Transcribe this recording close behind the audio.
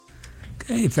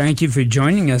Hey, thank you for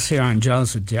joining us here on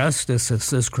Jaws of Justice.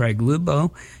 This is Craig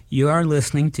Lubo. You are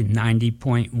listening to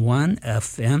 90.1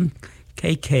 FM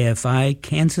KKFI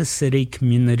Kansas City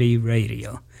Community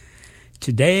Radio.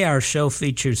 Today our show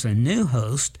features a new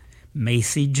host,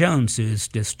 Macy Jones, who has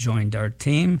just joined our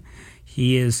team.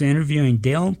 He is interviewing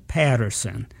Dale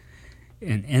Patterson,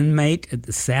 an inmate at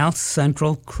the South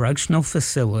Central Correctional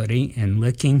Facility in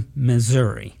Licking,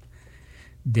 Missouri.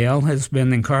 Dale has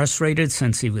been incarcerated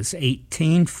since he was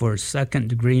 18 for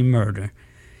second-degree murder.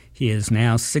 He is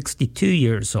now 62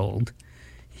 years old.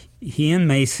 He and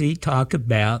Macy talk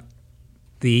about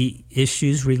the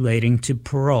issues relating to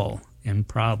parole and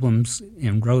problems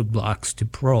and roadblocks to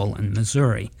parole in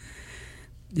Missouri.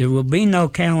 There will be no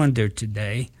calendar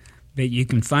today, but you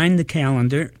can find the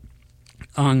calendar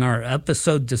on our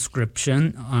episode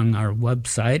description on our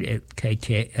website at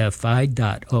kkfi.org.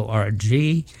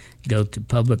 Go to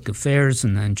Public Affairs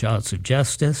and then Jaws of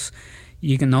Justice.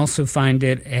 You can also find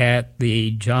it at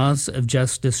the Jaws of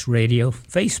Justice Radio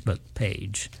Facebook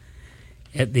page.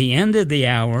 At the end of the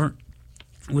hour,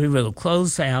 we will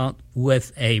close out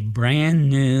with a brand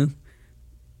new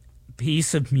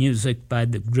piece of music by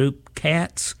the group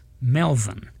Cat's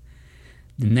Melvin.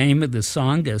 The name of the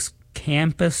song is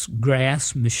Campus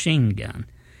Grass Machine Gun.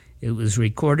 It was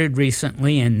recorded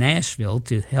recently in Nashville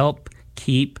to help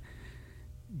keep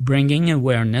bringing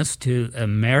awareness to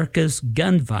America's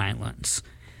gun violence.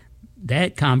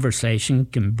 That conversation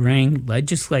can bring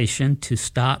legislation to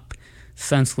stop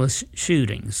senseless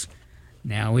shootings.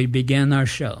 Now we begin our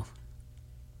show.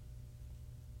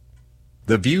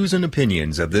 The views and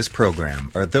opinions of this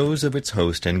program are those of its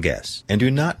host and guests and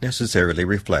do not necessarily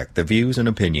reflect the views and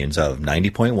opinions of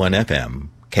 90.1 FM,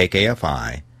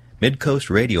 KKFI,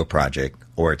 Midcoast Radio Project,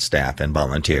 or its staff and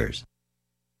volunteers.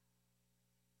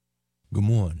 Good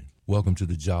morning. Welcome to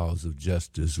the Jaws of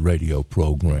Justice radio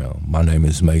program. My name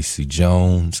is Macy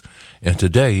Jones, and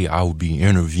today I will be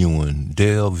interviewing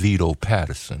Dale Vito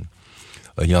Patterson,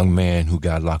 a young man who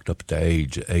got locked up at the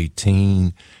age of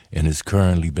 18 and has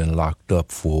currently been locked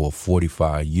up for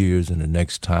 45 years, and the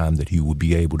next time that he will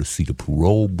be able to see the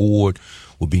parole board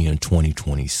will be in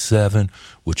 2027,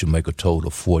 which will make a total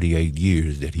of 48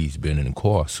 years that he's been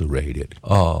incarcerated.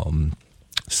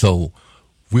 So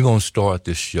we're going to start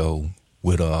this show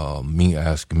with me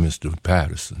asking Mr.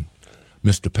 Patterson.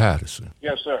 Mr. Patterson.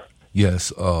 Yes, sir.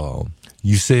 Yes,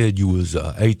 you said you was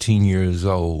 18 years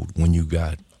old when you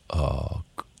got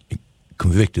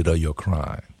convicted of your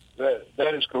crime.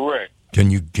 That is correct. Can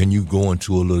you go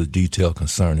into a little detail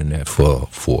concerning that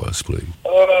for us, please?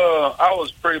 I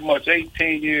was pretty much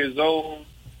 18 years old.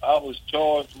 I was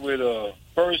charged with a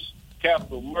first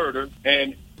capital murder,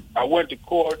 and I went to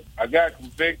court. I got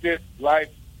convicted, life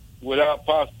without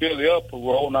possibility of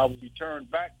parole, and I was returned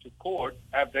back to court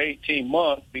after 18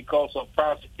 months because of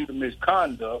prosecutor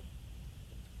misconduct.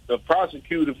 The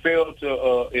prosecutor failed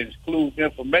to exclude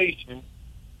information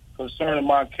concerning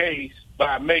my case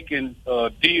by making a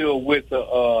deal with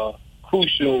a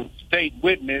crucial state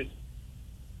witness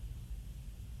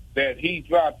that he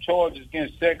dropped charges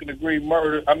against second-degree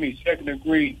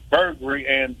burglary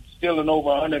and stealing over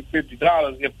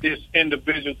 $150 if this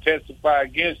individual testified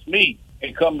against me,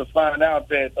 and come to find out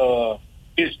that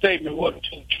his statement wasn't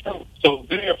true. So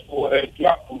therefore, it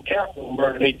dropped from capital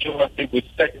murder. They charged me with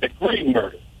second-degree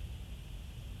murder.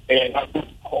 And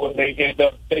they ended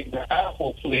up taking the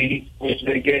alpha plea, which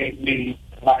they gave me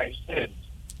life sentence.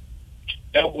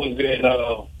 That was in,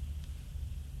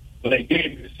 when they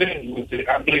gave me the sentence,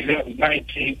 I believe that was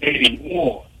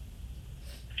 1981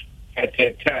 at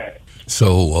that time.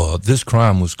 So this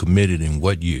crime was committed in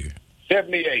what year?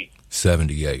 78.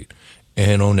 78.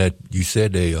 And on that, you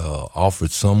said they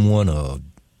offered someone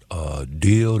a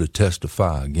deal to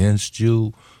testify against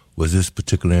you. Was this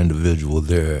particular individual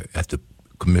there at the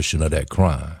commission of that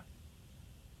crime?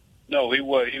 No, he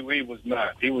was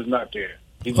not. He was not there.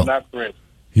 He was not present.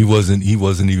 He wasn't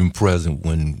even present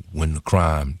when the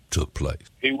crime took place.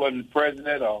 He wasn't present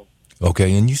at all.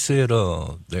 Okay, and you said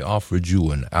they offered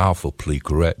you an alpha plea,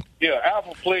 correct? Yeah,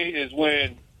 alpha plea is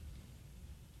when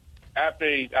after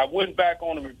I went back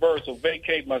on the reversal,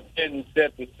 vacate my sentence,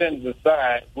 set the sentence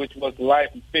aside, which was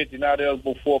life and 50, not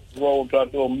eligible for parole, try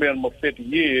to do a minimum of 50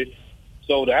 years.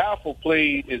 So the alpha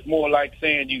plea is more like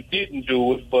saying you didn't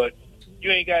do it, but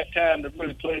you ain't got time to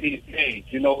really play these games.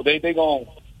 You know, they gon'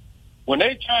 when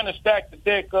they trying to stack the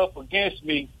deck up against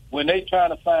me, when they trying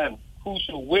to find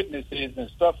crucial witnesses and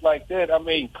stuff like that, I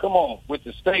mean, come on, with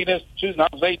the state institution, I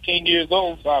was 18 years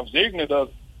old, so I was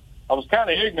kind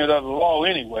of ignorant of the law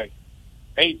anyway.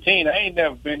 18, I ain't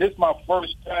never been, this is my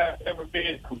first time ever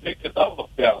being convicted of a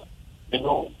felon. You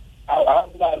know,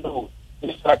 I'm not no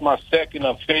It's like my second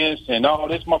offense, and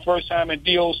this is my first time in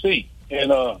DOC.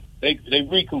 And they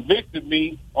reconvicted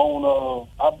me on,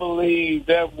 I believe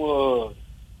that was,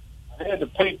 I had the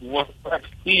paperwork back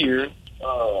here.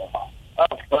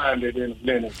 I'll find it in a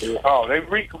minute. Oh, they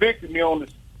reconvicted me on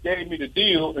this, gave me the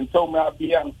deal, and told me I'd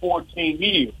be out in 14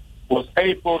 years. It was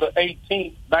April the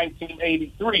 18th,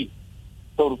 1983.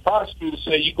 So the prosecutor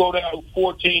said, you go down to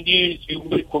 14 years, you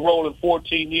get parole in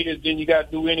 14 years, then you got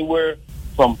to do anywhere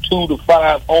from 2 to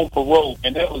 5 on parole.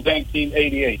 And that was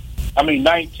 1988.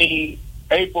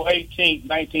 April 18th,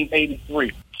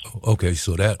 1983. Okay,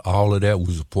 so that all of that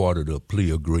was a part of the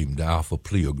plea agreement, the alpha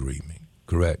plea agreement,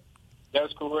 correct?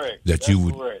 That's correct. That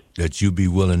you'd be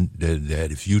willing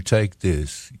that if you take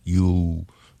this, you'll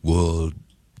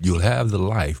have the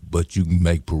life, but you can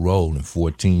make parole in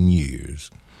 14 years.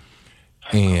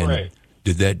 And correct.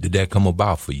 Did that come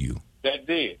about for you? That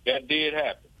did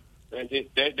happen.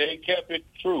 They kept it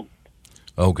true.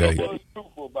 Okay. They was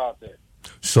truthful about that.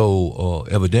 So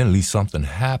evidently something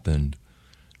happened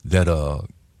that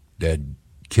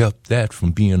kept that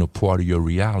from being a part of your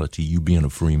reality, you being a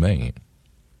free man.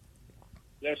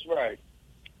 That's right.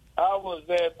 I was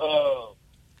at,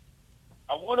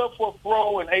 I went up for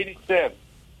parole in 87.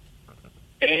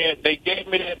 And they gave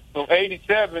me that, so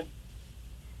 87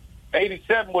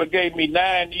 what gave me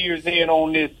 9 years in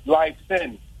on this life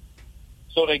sentence.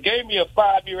 So they gave me a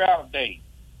 5-year out date,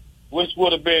 which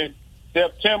would have been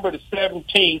September the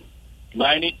 17th,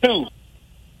 92.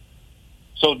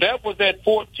 So that was at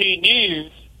 14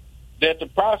 years that the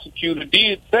prosecutor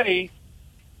did say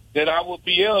that I would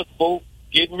be eligible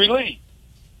getting released.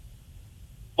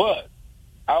 But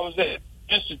I was at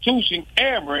institution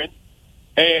Cameron,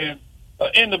 and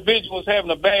an individual was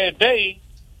having a bad day,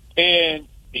 and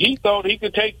he thought he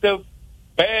could take the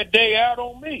bad day out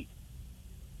on me.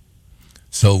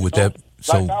 So with that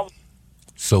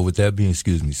being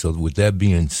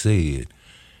said,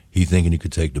 he thinking he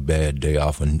could take the bad day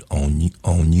off on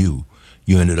you.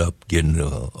 You ended up getting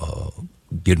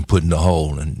put in the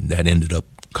hole, and that ended up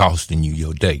costing you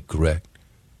your date, correct?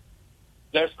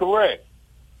 That's correct.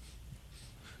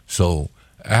 So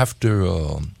after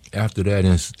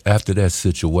that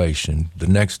situation, the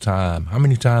next time, how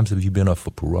many times have you been up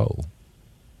for parole?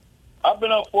 I've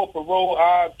been up for parole.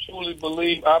 I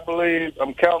believe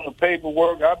I'm counting the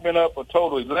paperwork. I've been up a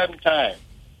total of 11 times.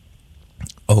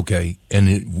 Okay, and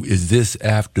is this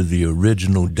after the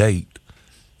original date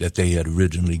that they had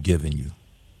originally given you?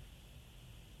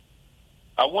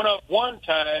 I went up one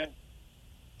time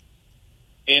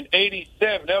in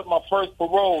 87. That was my first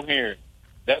parole hearing.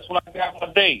 That's when I got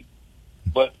my date.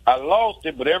 But I lost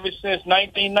it. But ever since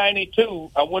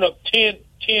 1992, I went up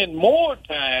 10 more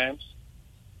times,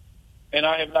 and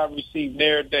I have not received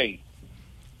their date.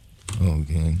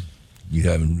 Okay. You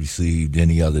haven't received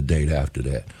any other date after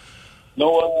that?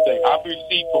 No other date. I've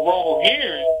received parole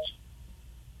hearings,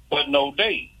 but no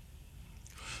date.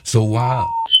 So why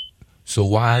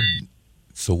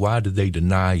did they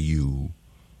deny you?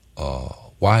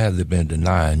 Why have they been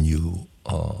denying you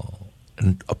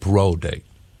a parole date?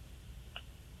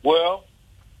 Well,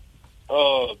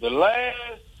 the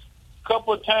last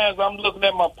couple of times I'm looking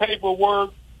at my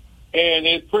paperwork, and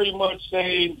it pretty much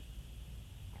says,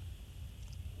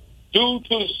 due to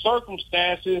the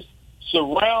circumstances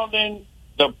surrounding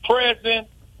the present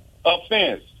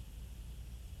offense.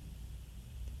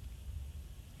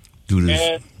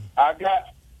 And I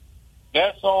got,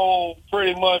 that's on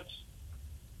pretty much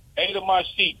 8 of my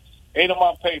sheets, 8 of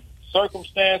my papers.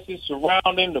 Circumstances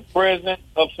surrounding the present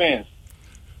offense.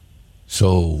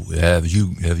 So have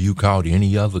you caught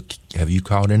any other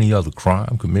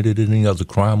crime, committed any other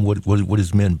crime? What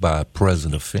is meant by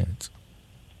present offense?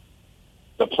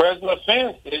 The present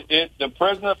offense, the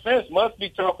present offense must be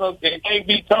talking. It can't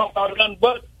be talking about nothing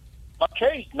but my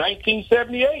case,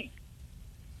 1978.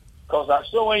 Because I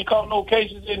still ain't caught no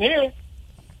cases in here.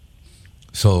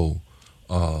 So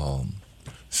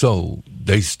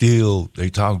they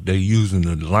using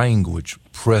the language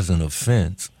present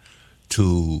offense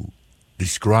to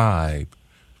describe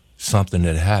something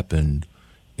that happened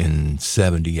in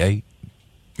 78,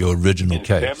 your original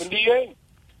case. 78.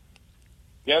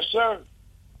 Yes, sir.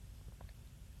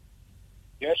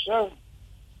 Yes, sir.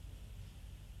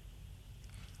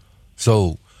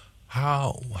 So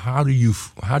how do you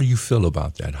feel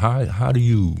about that? How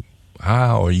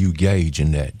are you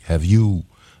gauging that? Have you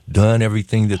done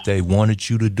everything that they wanted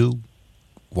you to do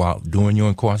while during your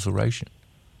incarceration?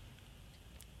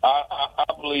 I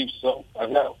believe so.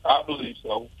 I believe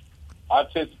so. I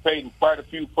participated in quite a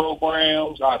few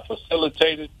programs. I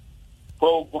facilitated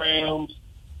programs.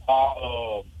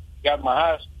 I got my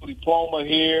high school diploma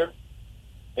here.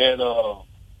 at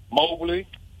Mobley,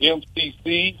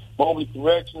 MCC, Mobley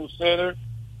Correctional Center.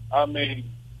 I mean,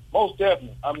 most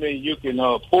definitely. I mean, you can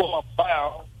pull a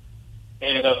file,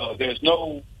 and there's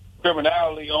no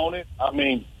criminality on it. I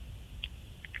mean,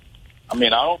 I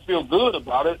don't feel good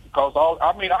about it because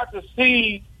I could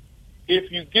see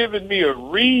if you're giving me a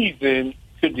reason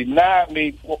to deny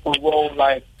me parole,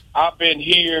 like I've been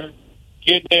here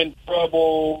getting in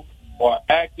trouble or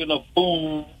acting a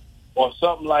fool or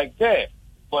something like that.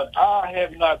 But I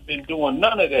have not been doing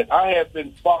none of that. I have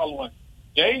been following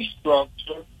day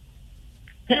structure,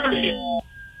 period.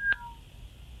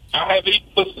 I have even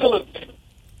facilitated.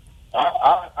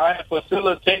 I have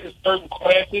facilitated certain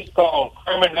classes called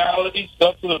criminality,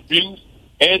 substance abuse,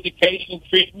 education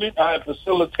treatment. I have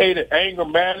facilitated anger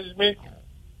management.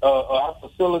 I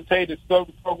facilitated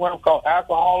certain program called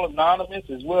Alcohol Anonymous,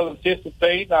 as well as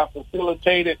participating. I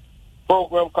facilitated a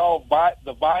program called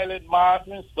The Violent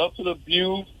Migrant, substance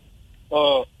abuse,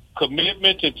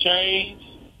 commitment to change,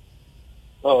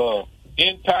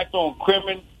 impact on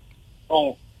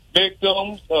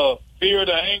victims, fear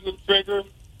the anger trigger.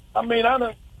 I mean, I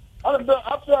feel I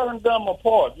done my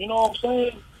part. You know what I'm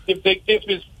saying?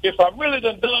 If I really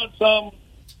done something,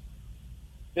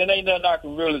 then ain't nothing I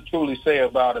can really truly say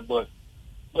about it. But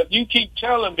you keep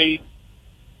telling me,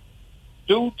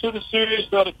 due to the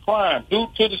seriousness of the crime,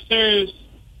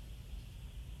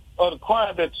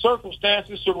 that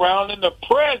circumstances surrounding the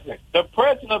present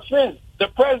offense. The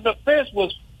present offense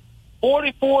was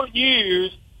 44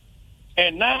 years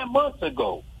and 9 months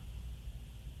ago.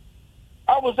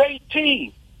 I was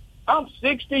 18. I'm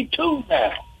 62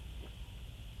 now.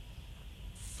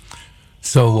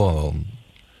 So,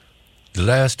 the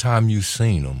last time you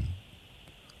seen him,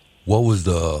 what was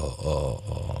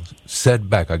the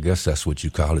setback, I guess that's what you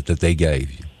call it, that they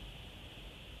gave you?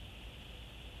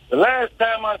 The last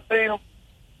time I seen him,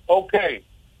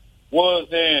 was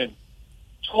in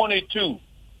 22.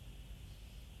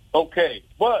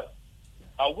 But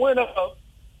I went up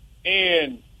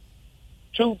in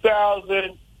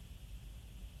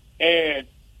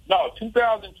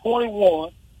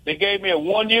 2021. They gave me a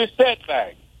 1-year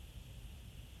setback.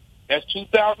 That's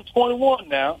 2021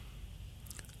 now.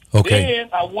 Okay. Then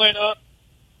I went up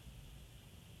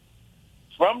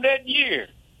from that year.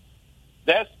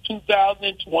 That's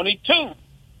 2022.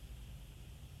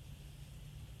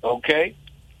 Okay?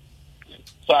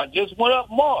 So I just went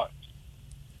up March.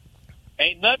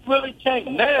 Ain't nothing really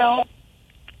changed. Now,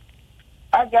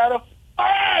 I got a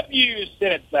 5-year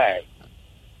setback.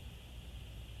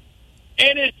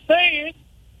 And it's saying,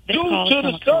 due to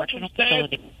the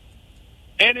circumstances,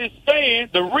 and it's saying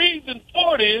the reason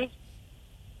for this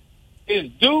is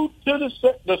due to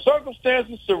the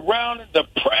circumstances surrounding the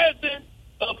present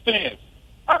offense.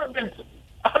 I've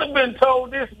been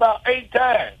told this about 8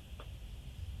 times.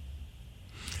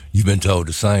 You've been told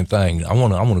the same thing. I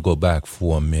want to go back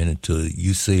for a minute to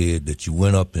you said that you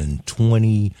went up in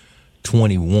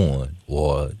 2021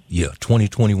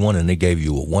 2021, and they gave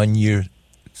you a 1-year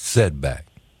setback.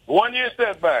 1-year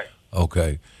setback.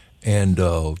 Okay, and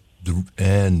the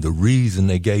reason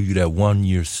they gave you that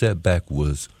 1-year setback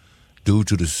was due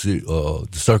to the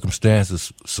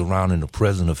circumstances surrounding the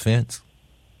present offense.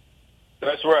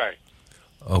 That's right.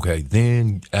 Okay,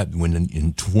 then when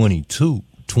in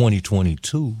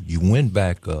 2022, you went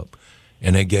back up,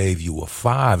 and they gave you a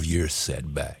 5-year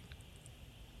setback.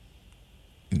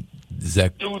 Is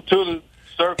that due to the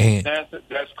circumstances?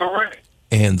 That's correct.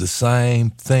 And the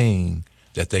same thing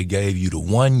that they gave you the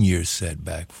 1-year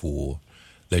setback for,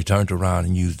 they turned around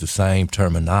and used the same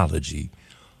terminology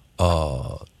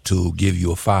to give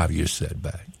you a 5-year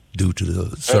setback due to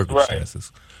the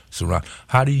circumstances surrounding.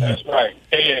 How do you? That's right.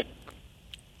 And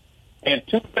in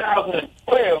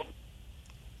 2012,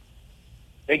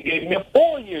 they gave me a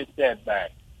 4-year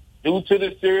setback due to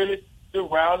the serious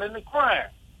surrounding the crime.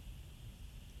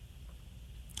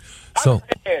 So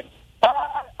I'd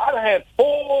had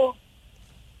 4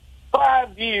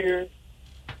 5-year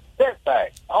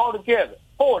setbacks altogether.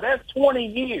 4, that's 20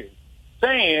 years.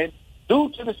 Saying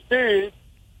due to the serious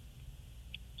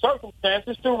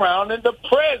circumstances surrounding the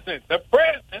present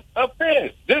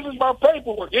offense. This is my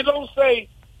paperwork. It don't say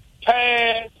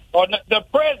past or the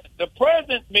present. The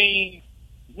present means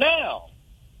now.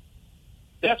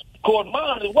 That's court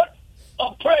mine. What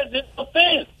a present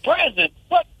offense? Present.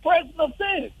 What present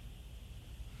offense?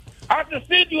 I can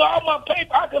send you all my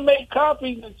paper. I can make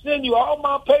copies and send you all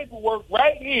my paperwork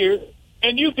right here,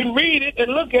 and you can read it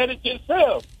and look at it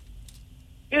yourself.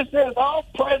 It says all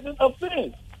present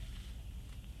offense.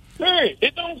 Period.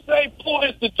 It don't say full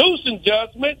institution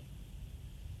judgment.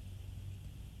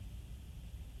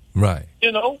 Right.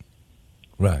 You know?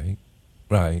 Right.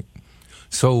 Right.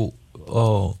 So,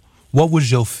 what was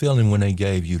your feeling when they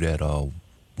gave you that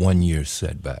 1 year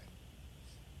setback?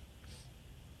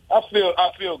 I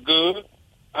feel good.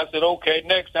 I said, okay,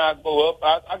 next time I go up,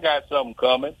 I got something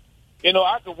coming. You know,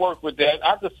 I can work with that.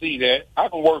 I can see that. I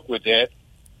can work with that.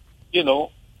 You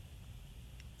know.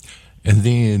 And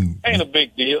then... Ain't a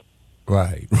big deal.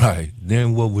 Right.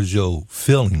 Then what was your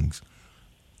feelings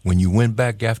when you went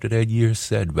back after that year's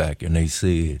setback and they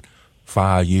said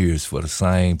 5 years for the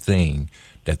same thing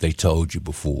that they told you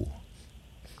before?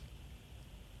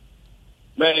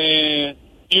 Man,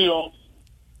 you know,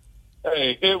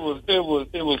 hey, it was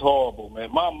horrible,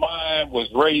 man. My mind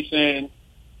was racing.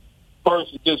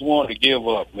 Person just wanted to give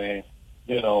up, man.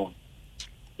 You know,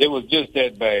 it was just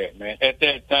that bad, man. At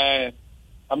that time,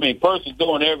 I mean, person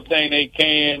doing everything they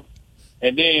can,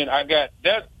 and then I got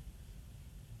that's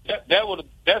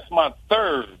my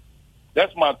third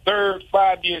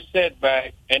 5-year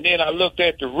setback, and then I looked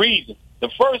at the reason. The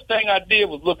first thing I did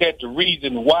was look at the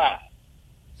reason why.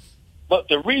 But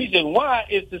the reason why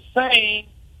is the same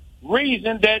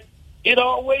reason that it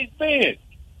always been.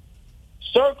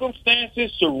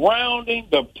 Circumstances surrounding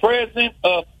the present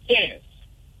offense.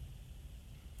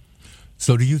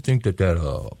 So do you think that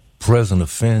present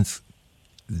offense,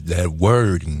 that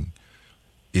wording,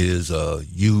 is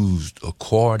used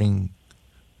according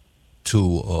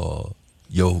to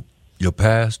your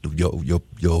past, your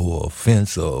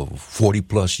offense of 40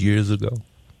 plus years ago?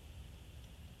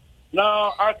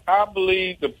 No, I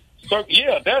believe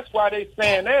that's why they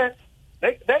saying that.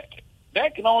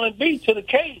 That can only be to the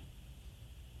case.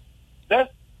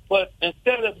 But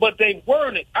they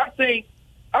word it. I think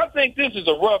this is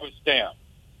a rubber stamp.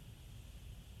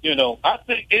 You know, I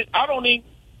think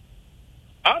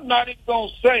I'm not even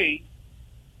gonna say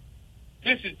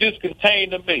this is just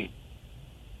contained to me.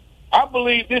 I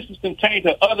believe this is contained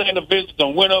to other individuals that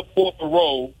went up for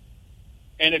parole.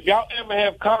 And if y'all ever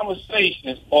have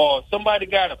conversations or somebody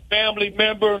got a family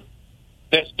member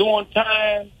that's doing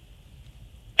time,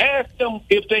 ask them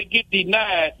if they get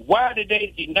denied, why did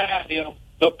they deny them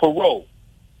the parole?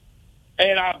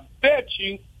 And I bet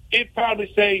you it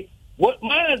probably say, what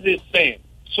mine is saying?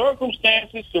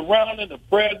 Circumstances surrounding the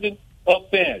present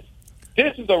offense.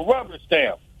 This is a rubber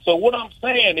stamp. So what I'm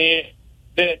saying is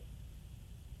that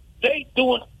they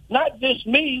doing, not just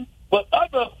me, but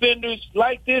other offenders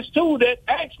like this too that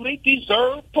actually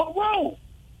deserve parole.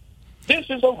 This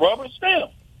is a rubber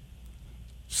stamp.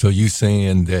 So you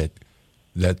saying that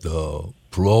the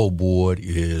parole board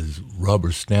is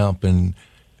rubber stamping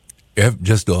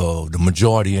just the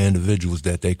majority of individuals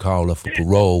that they call up for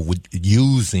parole with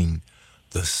using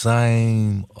the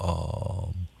same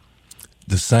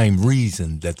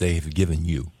reason that they have given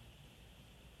you?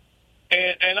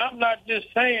 And I'm not just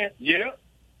saying,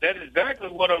 that's exactly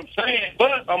what I'm saying,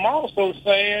 but I'm also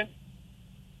saying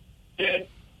that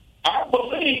I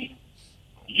believe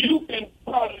you can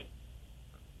probably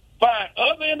find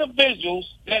other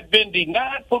individuals that have been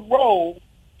denied parole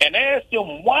and ask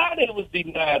them why they was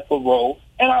denied parole,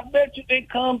 and I bet you it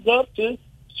comes up to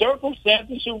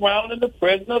circumstances surrounding the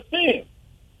present offense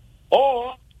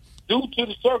or due to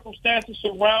the circumstances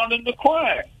surrounding the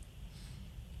crime.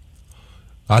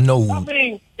 I know. I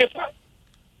mean,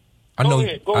 I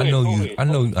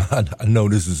know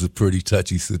this is a pretty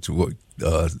touchy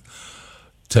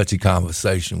touchy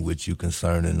conversation with you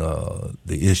concerning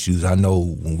the issues. I know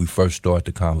when we first started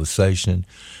the conversation,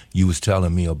 you was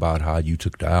telling me about how you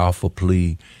took the alpha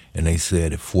plea, and they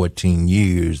said at 14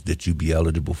 years that you'd be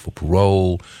eligible for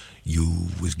parole. You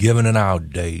was given an out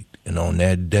date, and on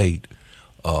that date,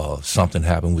 something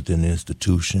happened within the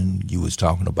institution. You was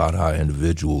talking about how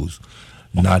individuals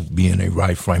not be in a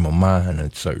right frame of mind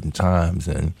at certain times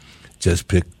and just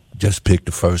pick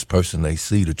the first person they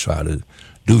see to try to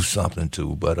do something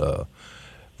to. But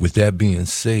with that being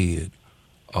said,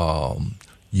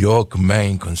 your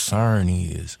main concern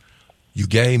is you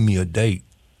gave me a date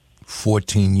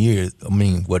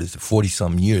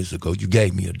 40-something years ago. You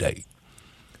gave me a date.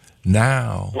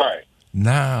 Now,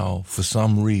 for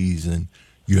some reason,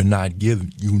 you're not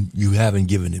giving, you haven't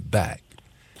given it back.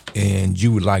 And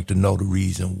you would like to know the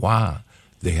reason why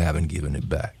they haven't given it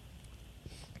back.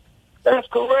 That's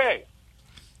correct.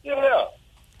 Yeah.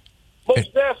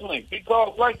 Most definitely.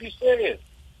 Because like you said,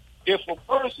 if a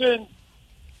person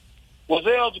was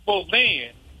eligible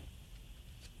then,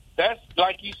 that's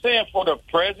like you said, for the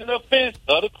present offense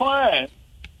of the crime.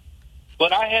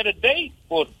 But I had a date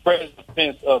for the present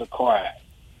offense of the crime.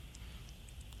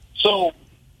 So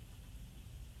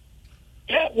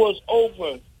that was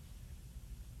over.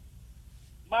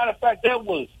 Matter of fact, that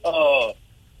was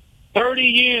 30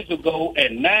 years ago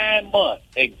and 9 months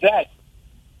exactly.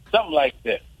 something like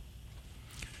that.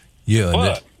 Yeah,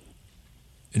 But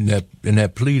and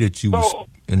that plea that you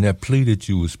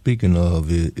were speaking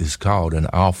of is called an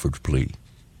Alford plea.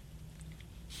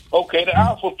 okay, the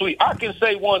Alford plea. I can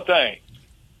say one thing.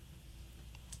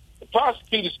 The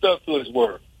prosecutor stuck to his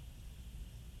word.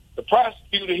 The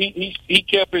prosecutor, he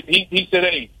kept it. He said,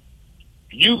 "Hey,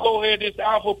 you go ahead this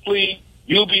Alford plea.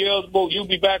 You'll be eligible. You'll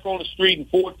be back on the street in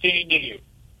 14 years,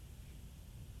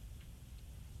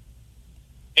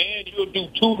 and you'll do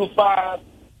 2 to 5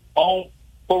 on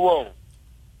parole.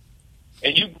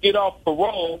 And you can get off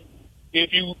parole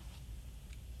if you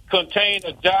contain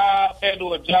a job,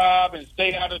 handle a job, and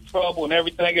stay out of trouble and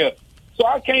everything else." So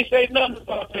I can't say nothing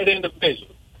about that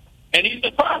individual. And he's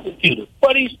a prosecutor,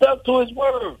 but he stuck to his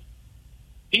word.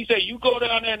 He said, you go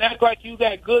down there and act like you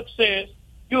got good sense,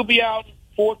 you'll be out in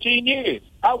 14 years.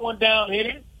 I went down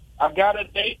here. I got a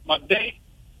date, my date.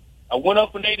 I went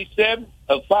up in 87,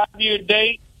 a 5-year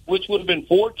date, which would have been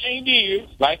 14 years,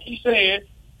 like he said,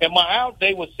 and my out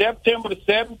date was September the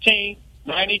 17th,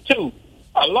 92.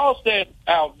 I lost that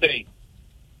out date.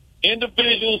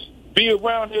 Individuals be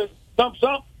around here.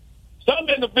 Some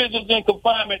individuals in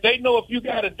confinement, they know if you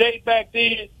got a date back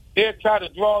then, they'll try to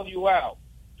draw you out.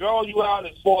 Draw you out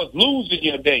as far as losing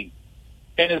your date.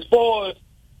 And as far as,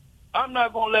 I'm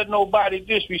not going to let nobody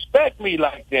disrespect me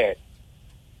like that.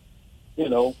 You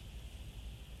know.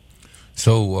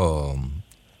 So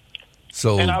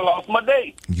and I lost my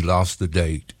date. You lost the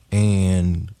date.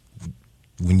 And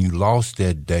when you lost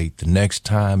that date, the next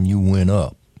time you went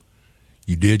up,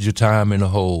 you did your time in the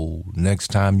hole. Next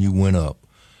time you went up,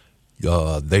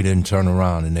 they didn't turn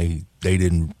around and they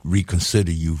didn't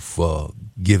reconsider you for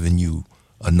giving you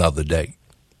another date.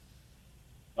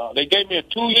 They gave me a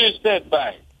 2-year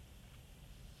setback,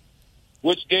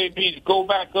 which gave me to go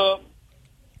back up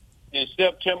in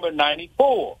September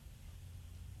 94.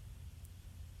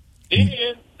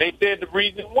 Then they said the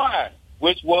reason why,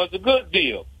 which was a good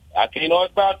deal. I can't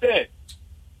argue about that.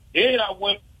 Then I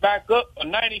went back up in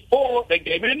 94. They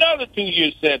gave me another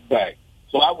 2-year setback.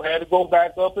 So I had to go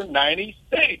back up in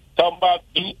 96. Talking about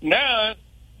now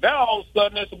all of a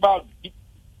sudden it's about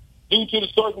due to the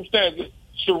circumstances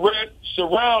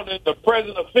surrounding the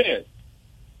present offense.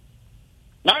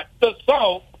 Not the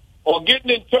assault or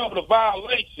getting in trouble, the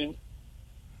violation.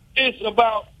 It's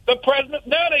about the present.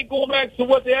 Now they going back to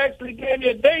what they actually gave me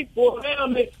a date for. Now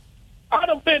the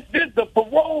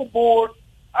parole board,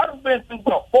 I done been through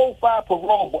about 4 or 5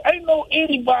 parole boards. Ain't no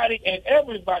anybody and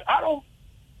everybody.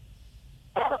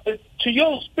 To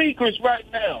your speakers right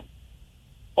now,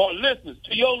 or listeners,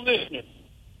 to your listeners,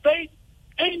 they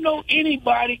ain't no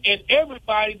anybody and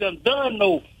everybody done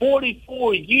no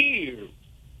 44 years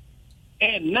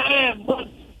and 9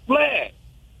 months flat.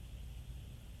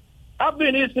 I've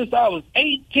been here since I was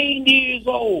 18 years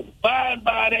old, abiding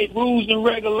by their rules and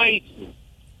regulations.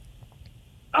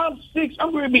 I'm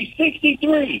going to be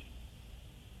 63.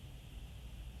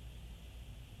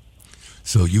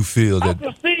 So you feel that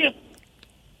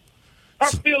I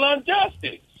feel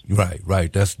injustice.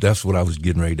 Right. That's what I was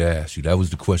getting ready to ask you. That was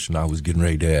the question I was getting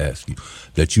ready to ask you.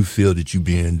 That you feel that you're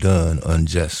being done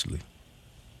unjustly.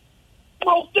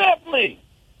 Most definitely.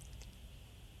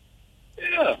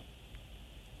 Yeah.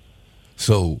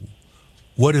 So,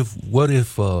 what if when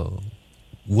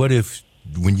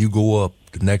you go up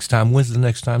the next time? When's the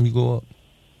next time you go up?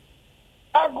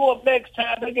 I go up next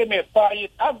time. They give me a 5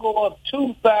 years. I go up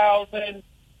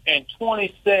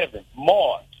 2027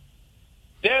 March.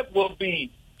 That will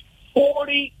be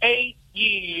 48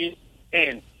 years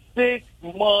and 6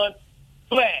 months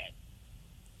flat.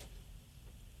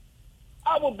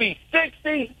 I will be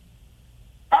 60.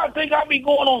 I think I'll be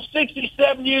going on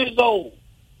 67 years old.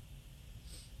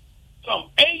 So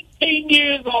I'm 18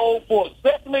 years old for a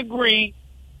second degree.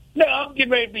 Now I'm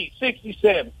getting ready to be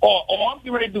 67. Or I'm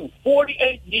getting ready to do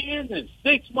 48 years and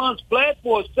 6 months flat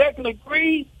for a second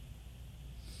degree.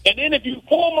 And then if you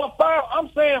pull my file, I'm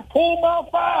saying pull my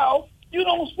file, you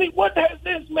don't see what has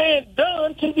this man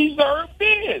done to deserve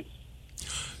this.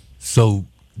 So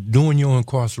during your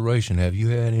incarceration, have you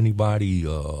had anybody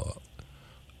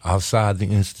outside the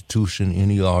institution,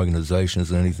 any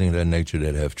organizations, anything of that nature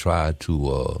that have tried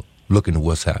to look into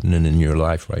what's happening in your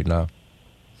life right now?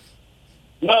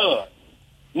 None.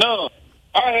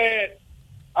 I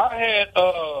had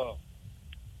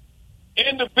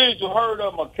individual heard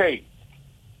of my case.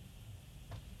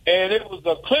 And it was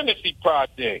a clemency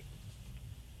project.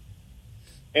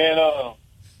 And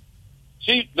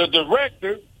the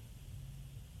director,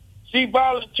 she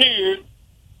volunteered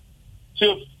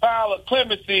to file a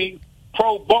clemency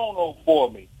pro bono for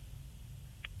me.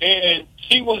 And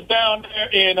she was down there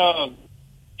in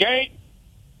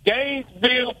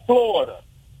Gainesville, Florida.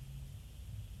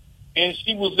 And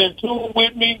she was in tune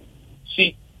with me.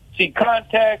 She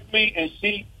contacted me, and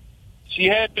she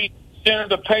had me send her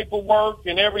the paperwork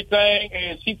and everything,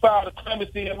 and she filed a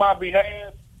clemency in my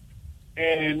behalf.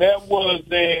 And that was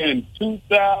in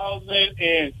 2000,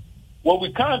 and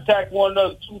we contacted one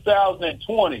another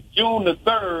 2020, June the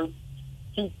 3rd,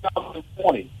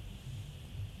 2020.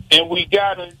 And we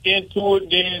got into it,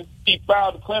 then she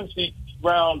filed a clemency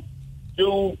around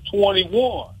June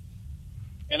 21.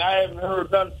 And I haven't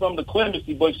heard nothing from the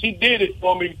clemency, but she did it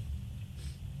for me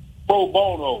pro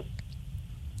bono.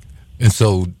 And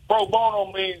so pro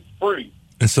bono means free.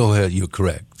 And so you're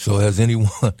correct. So has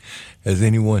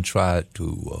anyone tried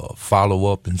to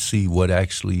follow up and see what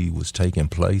actually was taking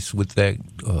place with that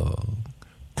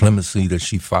clemency that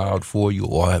she filed for you,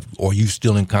 or are you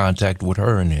still in contact with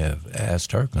her and have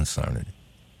asked her concerning it?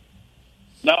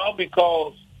 No,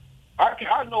 because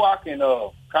I know I can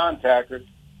contact her,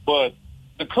 but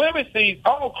the clemencies,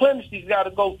 all clemencies got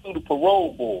to go through the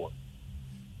parole board.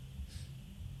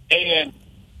 And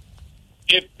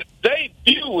if they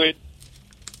view it,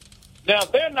 now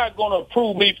they're not going to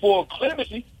approve me for a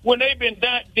clemency when they've been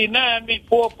denying me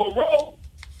for parole.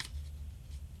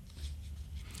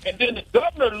 And then the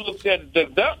governor looks at it.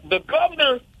 The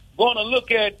governor going to look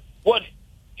at what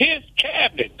his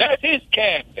cabinet, that's his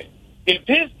cabinet. If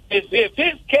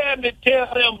his cabinet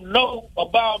tell them no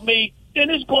about me, then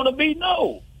it's going to be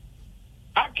no.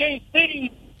 I can't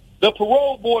see the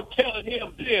parole board telling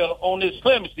him there on this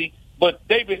clemency, but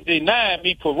they've been denying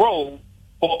me parole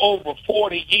for over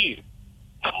 40 years.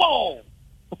 Come on.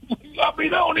 I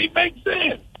mean, that don't even make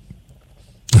sense.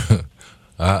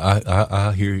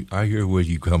 I hear where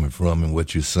you're coming from and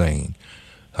what you're saying.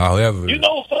 However, you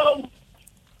know something?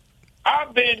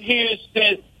 I've been here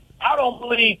since, I don't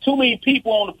believe too many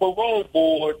people on the parole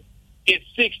board is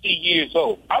 60 years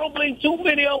old. I don't believe too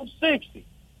many of them 60.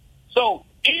 So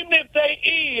even if they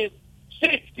is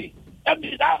 60, I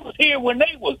mean, I was here when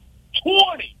they was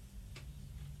 20.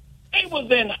 They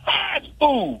was in high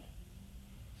school.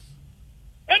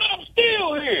 And I'm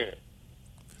still here.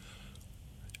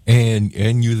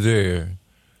 And you're there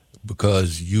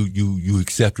because you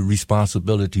accept the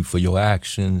responsibility for your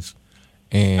actions,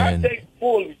 and I take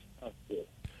full responsibility.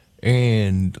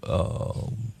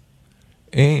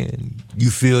 And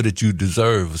you feel that you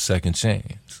deserve a second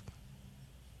chance.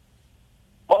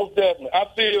 Most definitely. I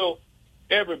feel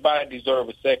everybody deserves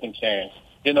a second chance.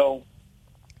 You know,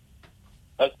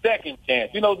 a second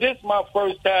chance. You know, this is my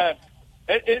first time.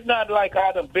 It's not like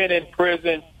I've been in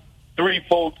prison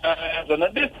 3-4 times. And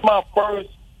this is my first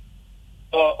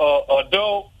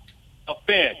adult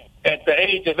offense at the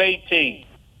age of 18.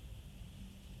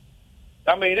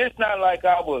 I mean, it's not like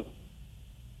I was,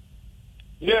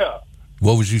 yeah.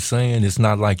 What was you saying? It's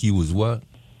not like you was what?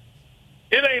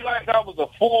 It ain't like I was a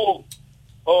full,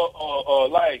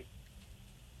 like,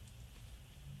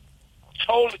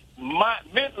 totally,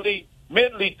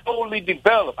 mentally totally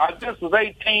developed. I just was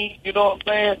 18, you know what I'm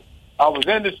saying? I was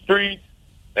in the streets.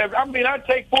 I mean, I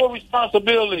take full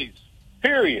responsibilities,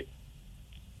 period.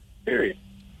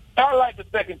 I like a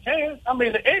second chance. I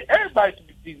mean, everybody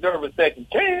should deserve a second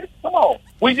chance. Come on.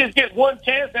 We just get one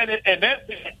chance and that's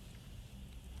it.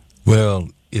 Well,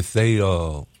 if they,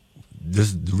 the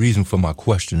reason for my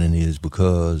questioning is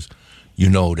because you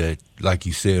know that, like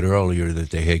you said earlier, that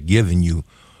they had given you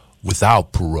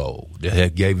without parole. They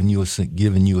had given you a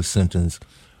sentence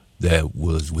that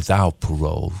was without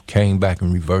parole, came back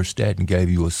and reversed that and gave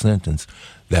you a sentence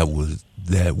that was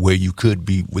where you could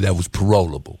be, that was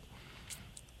parolable.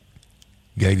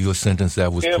 Gave you a sentence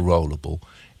that was parolable,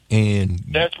 and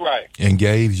that's right, and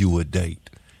gave you a date,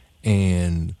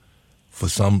 and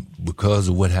because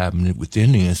of what happened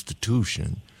within the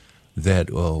institution that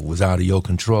was out of your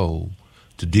control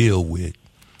to deal with,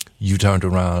 you turned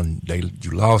around,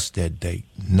 you lost that date.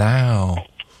 Now,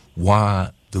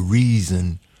 why the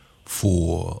reason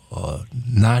for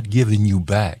not giving you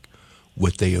back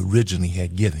what they originally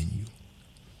had given you?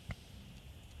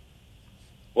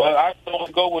 Well, I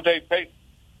don't go with their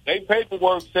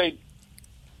paperwork say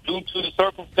due to the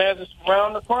circumstances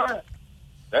around the crime.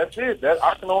 That's it.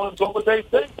 I can only go with they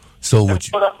say. So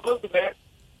that's what I'm looking at.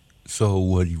 So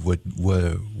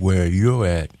where you're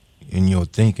at in your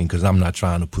thinking, because I'm not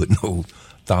trying to put no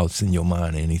thoughts in your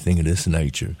mind or anything of this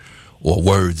nature, or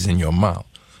words in your mouth,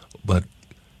 but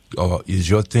is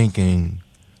your thinking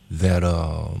that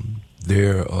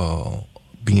they're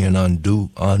being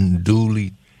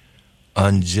unduly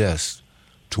unjust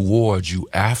towards you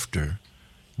after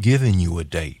giving you a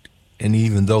date, and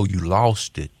even though you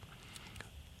lost it,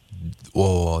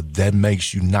 or that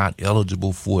makes you not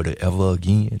eligible for it ever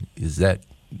again? Is that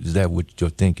Is that what your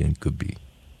thinking could be?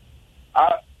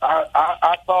 I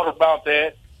thought about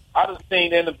that. I just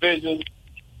seen individuals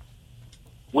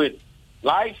with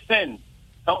life sentence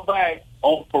come back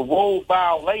on parole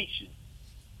violation,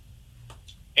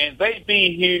 and they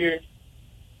be here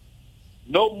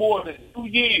no more than 2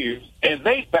 years, and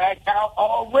they back out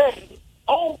already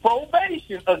on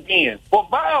probation again for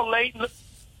violating,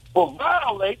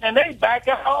 and they back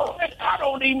out already. I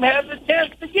don't even have the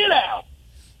chance to get out.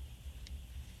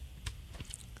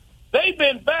 They've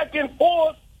been back and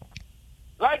forth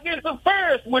like it's a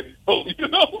Ferris wheel, you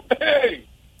know? Hey.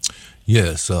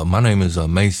 Yes, my name is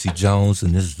Macy Jones,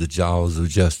 and this is the Jaws of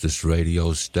Justice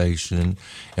radio station.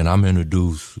 And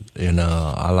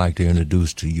I'd like to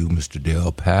introduce to you Mr.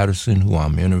 Dale Patterson, who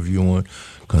I'm interviewing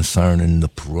concerning the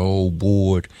parole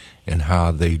board and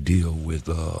how they deal with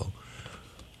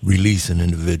releasing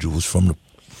individuals from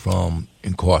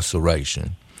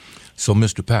incarceration. So,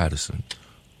 Mr. Patterson.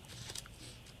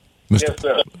 Yes,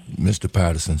 sir. Mr.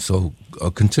 Patterson, so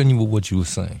continue with what you were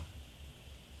saying.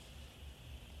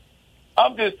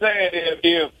 I'm just saying if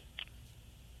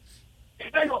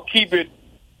they're going to keep it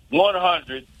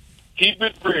 100, keep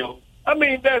it real, I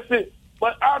mean, that's it.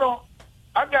 But I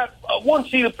got one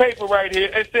sheet of paper right here.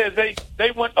 It says they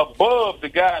went above the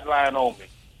guideline on me.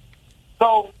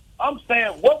 So I'm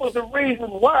saying, what was the reason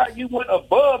why you went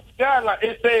above the guideline?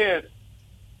 It says,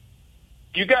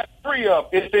 you got 3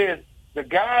 of them. It says the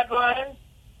guideline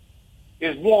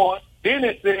is 1. Then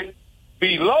it says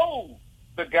below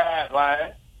the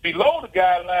guideline. Below the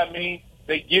guideline means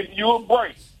they give you a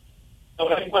break. So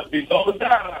they went below the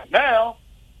guideline. Now,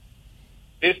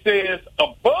 it says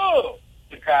above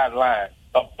the guideline.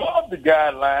 Above the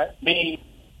guideline means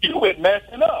you were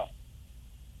messing up.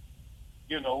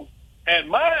 You know, and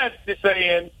mine is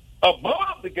saying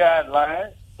above the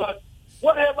guideline, but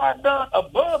what have I done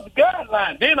above the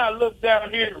guideline? Then I look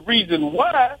down here, the reason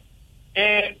why,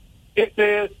 and it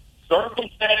says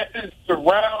circumstances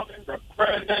surrounding the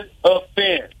present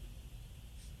offense.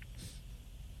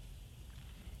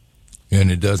 And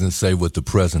it doesn't say what the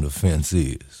present offense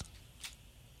is.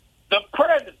 The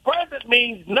present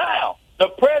means now. The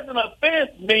present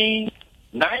offense means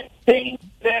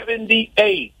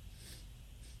 1978.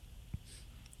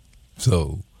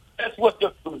 So that's what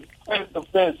the present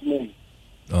offense means.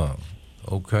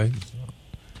 Okay.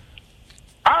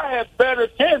 I had better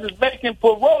chances making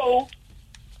parole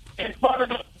in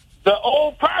front of the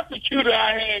old prosecutor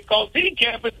I had, because he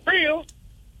kept it real.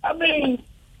 I mean,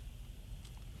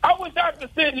 I wish I could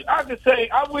send you. I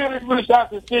really wish I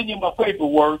could send you my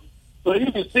paperwork so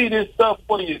you can see this stuff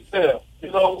for yourself.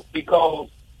 You know, because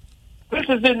this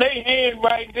is in their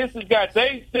handwriting. This has got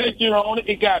their signature on it.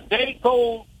 It got their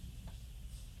code.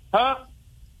 Huh?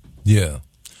 Yeah.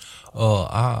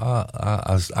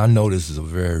 I know this is a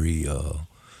very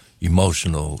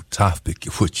emotional topic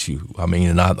with you. I mean,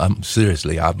 and I'm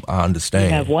seriously, I understand.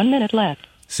 You have 1 minute left.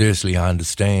 Seriously, I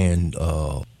understand.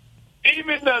 Even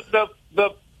the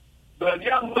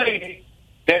young lady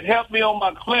that helped me on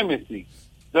my clemency,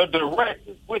 the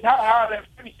director, which I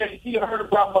appreciate. She heard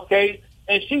about my case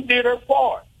and she did her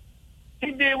part.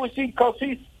 She did what she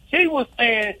was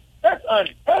saying that's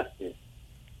injustice.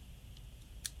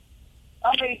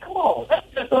 I mean, come on, that's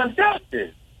just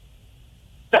injustice.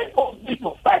 They supposed to be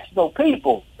professional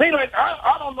people. See, like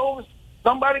I don't know if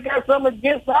somebody got something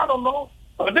against me. I don't know,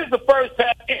 but this is the first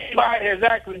time anybody has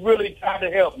actually really tried to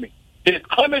help me. It's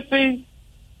clemency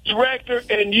director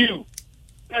and you.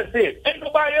 That's it. Ain't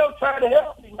nobody else trying to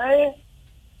help me, man.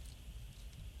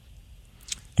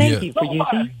 Thank you for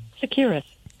using Securus.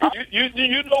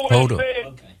 You know what Hold I up. said?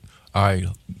 Okay. All right,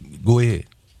 go ahead.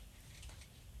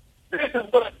 This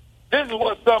is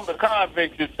what some of the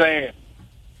convicts is saying.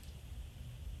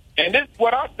 And this is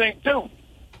what I think, too.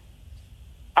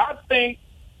 I think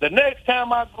the next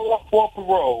time I go up for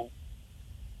parole,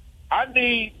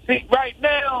 see, right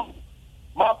now,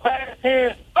 my past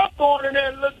here, I'm going in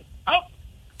there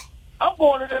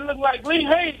looking like Lee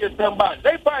Hayes or somebody.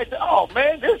 They probably say, oh,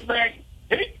 man, this man,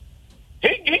 he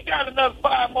got another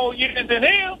 5 more years than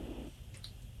him.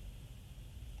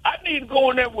 I need to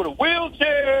go in there with a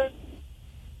wheelchair,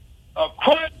 a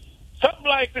crutch, something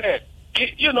like that.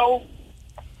 You know,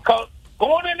 because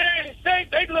going in there and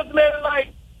shake, they looking at it like,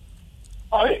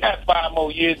 oh, he got 5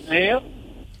 more years than him.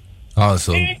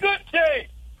 Also, He in good shape.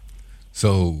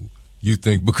 So you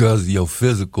think because of your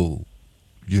physical,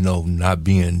 not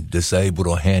being disabled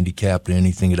or handicapped or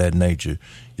anything of that nature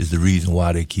is the reason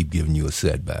why they keep giving you a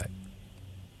setback?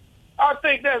 I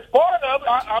think that's part of it.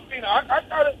 I mean,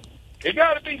 it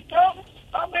got to be something.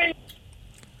 I mean,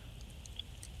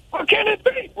 what can it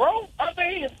be, bro? I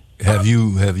mean, Have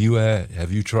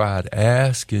you tried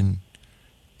asking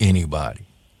anybody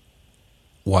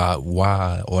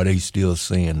why are they still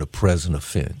saying the present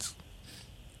offense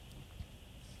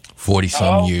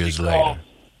 40-some years later?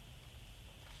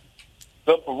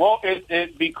 The parole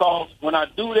is because when I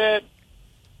do that,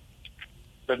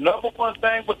 the number one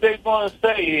thing what they're going to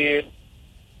say is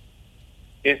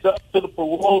it's up to the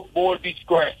parole board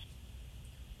discretion,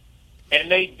 and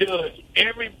they judge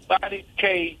everybody's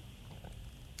case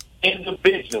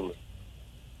individually.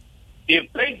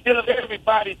 If they judge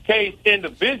everybody's case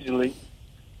individually,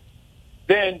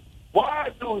 then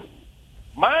why do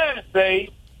mine say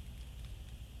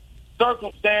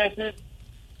circumstances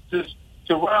to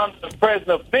surround the present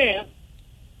offense?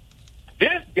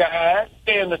 This guy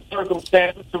saying the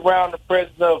circumstances surround the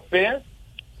present offense.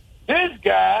 This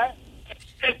guy,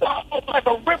 it's almost like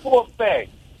a ripple effect.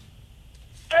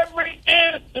 Every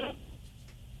answer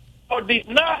or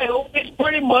denial is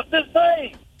pretty much the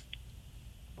same.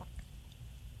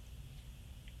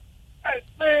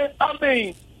 I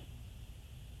mean,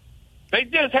 they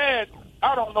just had,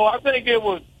 I don't know, I think it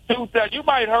was 2000, you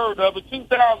might have heard of it,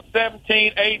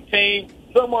 2017, 18,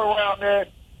 somewhere around there,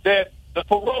 that the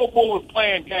parole board was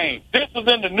playing games. This was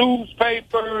in the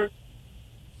newspapers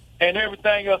and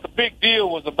everything else. A big deal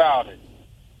was about it.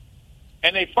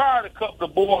 And they fired a couple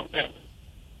of board members.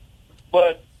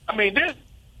 But, I mean, this,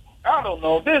 I don't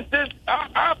know,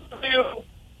 I feel,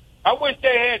 I wish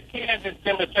they had Kansas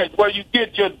in the church where you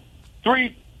get your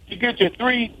three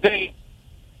days.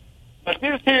 But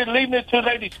this here, leaving it to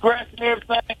their discretion and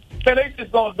everything, man, they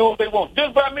just going to do what they want.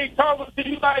 Just by me talking to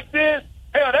you like this,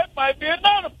 hell, that might be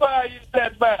another 5 years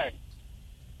setback.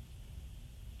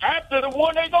 After the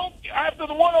one I'm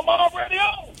already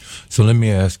on. So let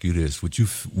me ask you this: with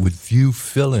you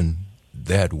feeling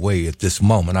that way at this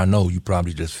moment, I know you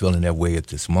probably just feeling that way at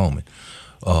this moment.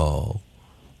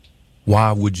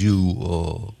 Why would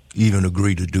you even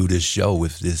agree to do this show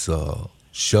if this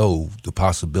show the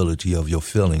possibility of your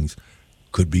feelings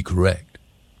could be correct?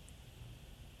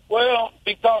 Well,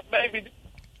 because maybe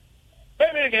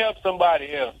they can help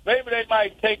somebody else. Maybe they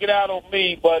might take it out on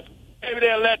me, but maybe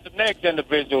they'll let the next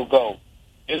individual go.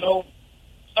 You know?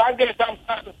 So I guess I'm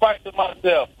sacrificing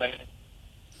myself, man,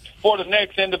 for the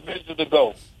next individual to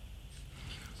go.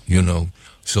 You know,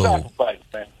 so sacrifice,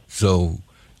 man. So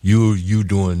you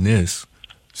doing this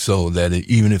so that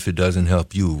even if it doesn't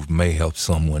help you, it may help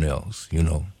someone else, you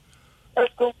know?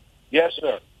 That's cool. Yes,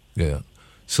 sir. Yeah.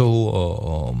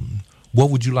 So what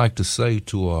would you like to say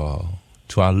to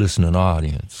our listening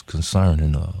audience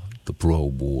concerning the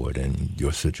parole board and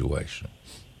your situation?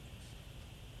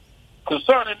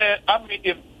 Concerning that, I mean,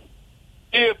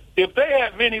 if they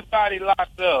have anybody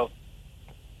locked up,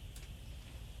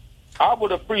 I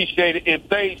would appreciate it if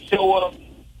they show up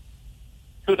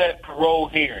to that parole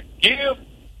hearing. Give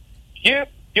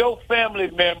your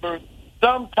family members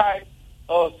some type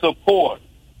of support.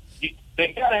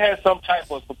 They got to have some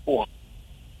type of support.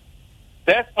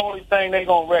 That's the only thing they're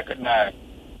going to recognize.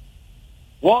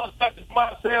 One such as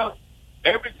myself,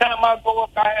 every time I go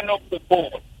up, I have no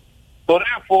support. So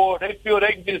therefore, they feel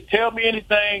they can just tell me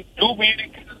anything, do me any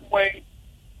kind of way.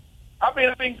 I've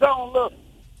been gone, look,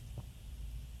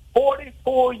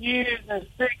 44 years and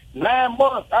 9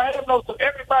 months. I have no, so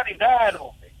everybody died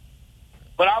on me.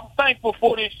 But I'm thankful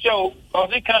for this show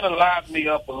because it kind of livened me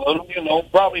up a little, you know,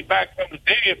 probably back from the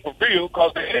dead for real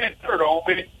because they had dirt on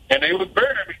me and they would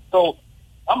bury me. So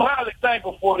I'm highly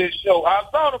thankful for this show. I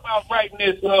thought about writing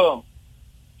this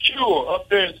cure up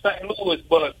there in St. Louis,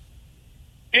 but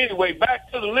anyway,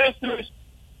 back to the listeners.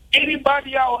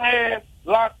 Anybody y'all have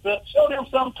locked up, show them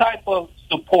some type of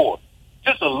support.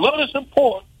 Just a little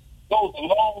support goes a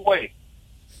long way,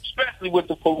 especially with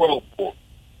the parole board.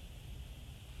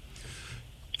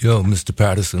 Yo, Mr.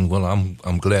 Patterson, well,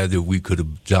 I'm glad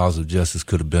that Jaws of Justice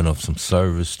could have been of some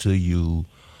service to you.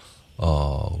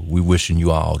 We wishing you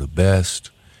all the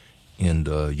best in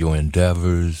your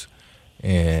endeavors,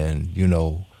 and you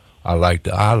know, I like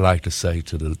to say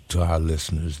to our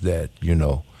listeners that you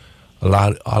know,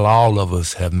 all of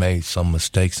us have made some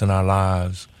mistakes in our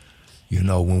lives. You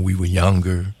know, when we were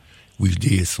younger, we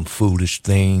did some foolish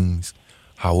things.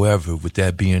 However, with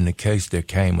that being the case, there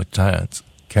came a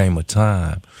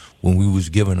time when we was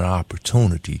given an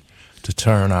opportunity to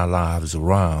turn our lives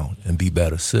around and be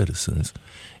better citizens.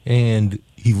 And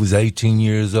he was 18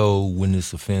 years old when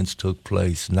this offense took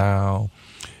place. Now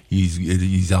he's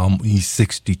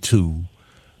 62.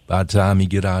 By the time he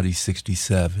get out, he's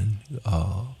 67.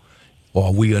 Are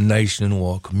we a nation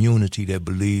or a community that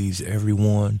believes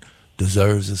everyone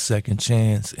deserves a second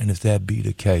chance? And if that be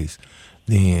the case,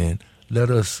 then let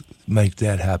us make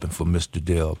that happen for Mr.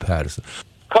 Dale Patterson.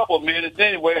 couple of minutes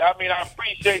anyway. I mean, I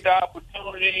appreciate the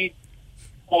opportunity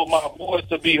for my voice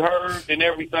to be heard and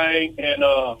everything. And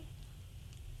I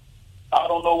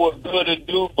don't know what good to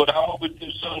do, but I hope it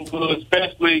do something good,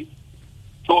 especially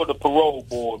toward the parole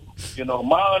board. You know,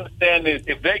 my understanding is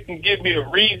if they can give me a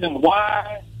reason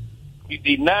why you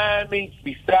deny me,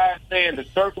 besides saying the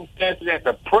circumstances at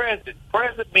the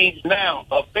present means now,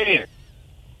 offense.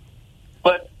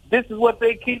 But this is what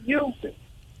they keep using.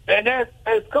 And that's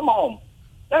come on.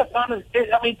 That's honest.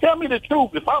 I mean, tell me the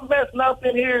truth. If I'm messing up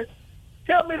in here,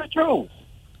 tell me the truth.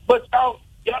 But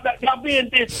y'all being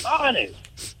dishonest.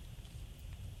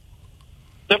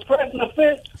 The present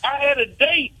offense, I had a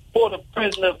date for the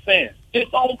present offense.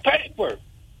 It's on paper.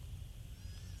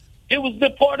 It was the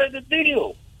part of the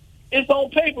deal. It's on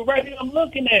paper right here I'm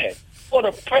looking at. For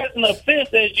the present offense,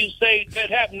 as you say, that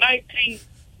happened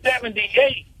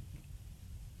 1978.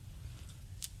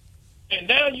 And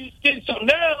now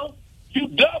now you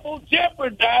double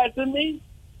jeopardizing me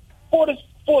for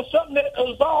something that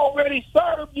was already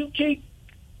served. You keep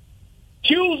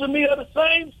accusing me of the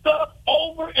same stuff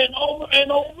over and over and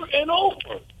over and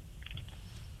over.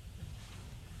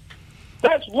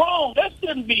 That's wrong. That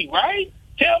shouldn't be right.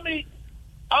 Tell me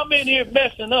I'm in here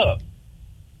messing up.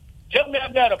 Tell me I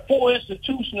got a poor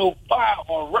institutional file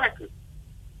on record.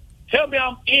 Tell me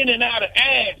I'm in and out of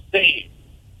ASDAN.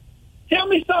 Tell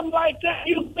me something like that.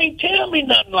 You can't tell me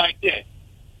nothing like that.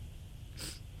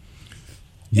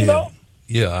 Yeah. You know?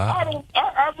 Yeah.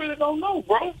 I really don't know,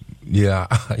 bro. Yeah.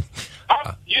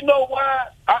 You know why?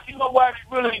 You know why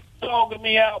they really dogging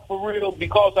me out for real?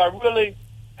 Because I really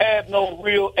have no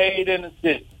real aid and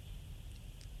assistance.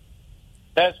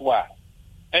 That's why.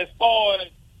 As far as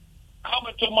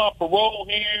coming to my parole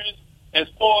hearings, as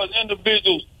far as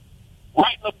individuals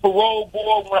writing a parole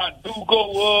board when I do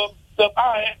go up, stuff,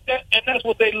 and that's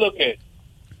what they look at.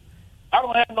 I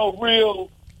don't have no real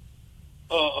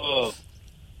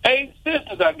aid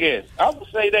assistance, I guess. I would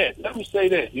say that. Let me say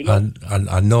that. You know?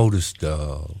 I noticed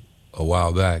a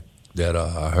while back that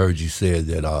I heard you said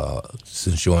that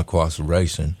since your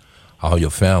incarceration, all your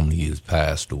family has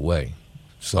passed away.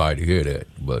 Sorry to hear that,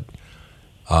 but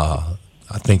I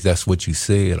think that's what you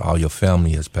said. All your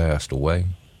family has passed away.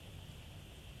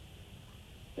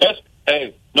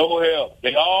 Hey, no help.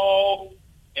 They all,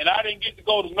 and I didn't get to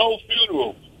go to no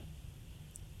funerals.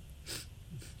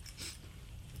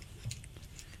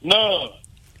 None.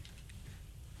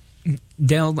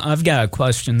 Dale, I've got a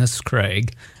question. This is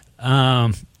Craig.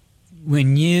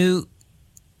 When you,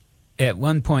 at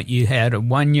one point, you had a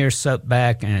 1-year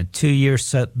setback and a 2-year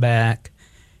setback,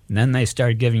 and then they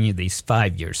started giving you these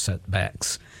 5-year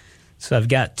setbacks. So I've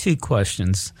got two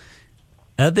questions.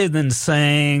 Other than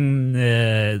saying,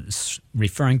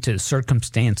 referring to the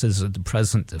circumstances of the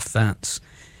present offense,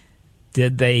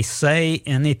 did they say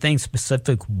anything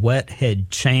specific what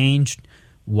had changed,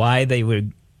 why they were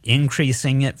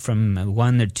increasing it from a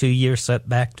 1 or 2 year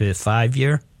setback to a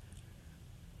 5-year?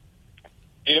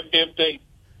 If they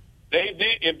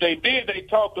did, they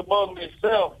talked among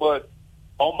themselves. But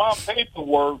on my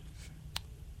paperwork,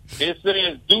 it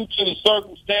says due to the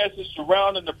circumstances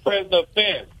surrounding the present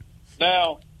offense.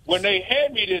 Now, when they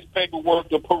hand me this paperwork,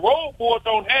 the parole board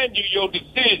don't hand you your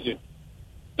decision.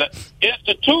 The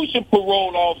institution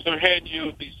parole officer hand you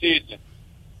a decision.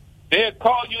 They'll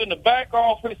call you in the back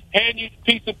office, hand you the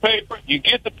piece of paper, you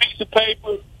get the piece of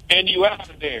paper, and you out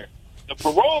of there. The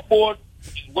parole board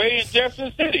is way in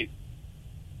Jefferson City.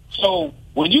 So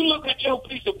when you look at your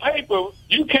piece of paper,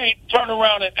 you can't turn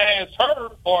around and ask her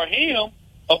or him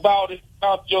about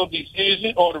your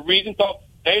decision or the reason, because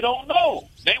they don't know.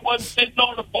 They wasn't sitting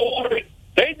on the board.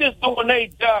 They just doing their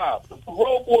job. The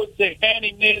parole board say, hand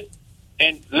him this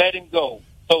and let him go.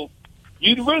 So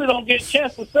you really don't get a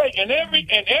chance to say. And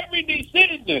every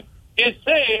decision, it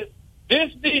says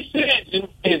this decision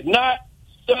is not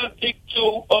subject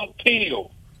to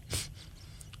appeal.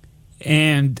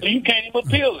 And so you can't even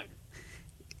appeal it.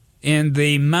 And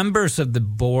the members of the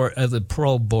board, of the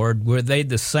parole board, were they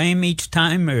the same each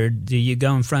time, or do you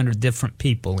go in front of different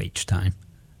people each time?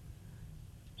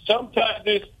 Sometimes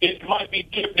it might be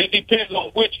different. It depends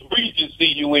on which regency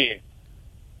you in.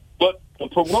 But the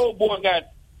parole board got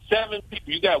 7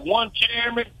 people. You got 1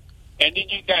 chairman, and then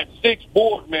you got 6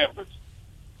 board members.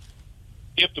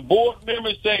 If the board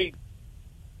members say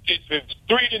if it's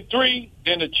 3-3,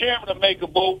 then the chairman will make a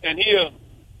vote, and he'll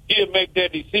make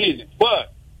that decision.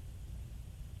 But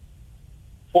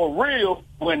for real,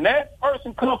 when that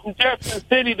person comes from Jefferson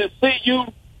City to see you,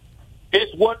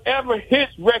 it's whatever his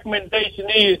recommendation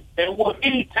is and what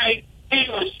he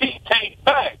or she takes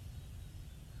back.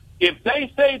 If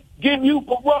they say give you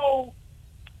parole,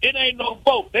 it ain't no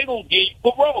vote. They gonna give you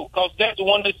parole because that's the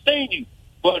one that's seen you.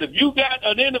 But if you got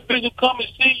an individual come and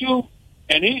see you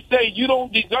and he say you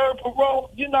don't deserve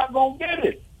parole, you're not gonna get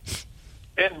it.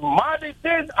 And my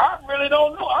decision, I really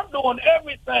don't know. I'm doing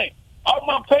everything. All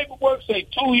my paperwork say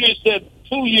 2 years setback,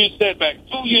 2 years setback,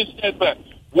 2 years setback,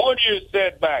 1 year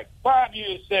setback, 5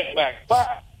 years setback, 5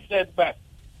 years setback.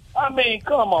 I mean,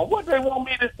 come on. What they want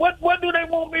me to? What do they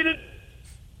want me to do?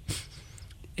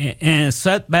 And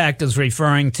setback is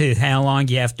referring to how long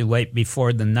you have to wait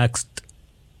before the next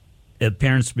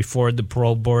appearance before the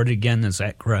parole board again. Is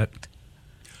that correct?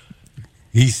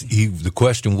 The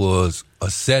question was, a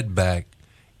setback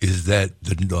is that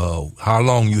how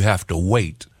long you have to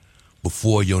wait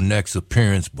before your next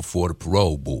appearance before the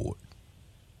parole board.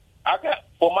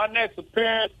 For my next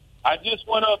appearance, I just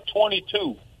went up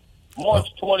 22, March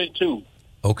 22.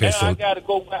 Okay, now so I got to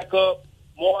go back up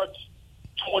March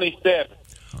 27.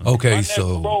 Okay, my next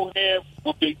so parole hearing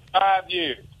will be 5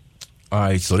 years. All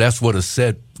right, so that's what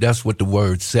the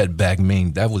word setback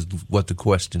means. That was what the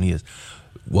question is.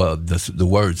 Well, the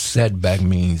word setback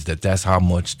means that's how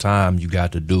much time you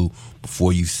got to do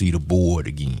before you see the board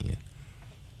again.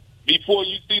 Before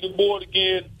you see the board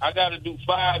again, I got to do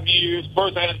 5 years.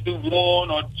 First, I had to do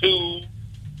 1 or 2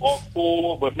 or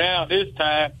 4, but now this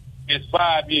time it's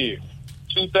 5 years.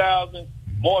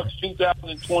 March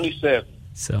 2027.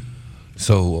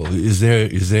 So is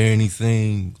there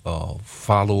anything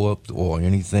follow up or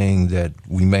anything that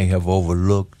we may have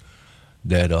overlooked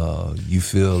that you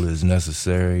feel is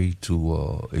necessary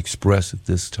to express at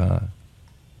this time?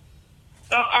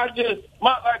 No,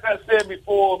 like I said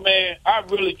before, man, I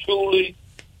really truly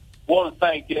want to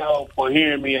thank y'all for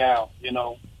hearing me out. You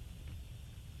know,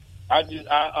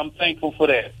 I'm thankful for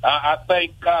that. I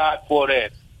thank God for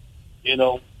that. You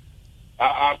know,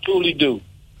 I truly do.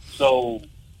 So,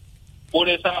 for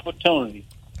this opportunity,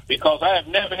 because I have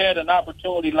never had an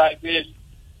opportunity like this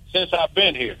since I've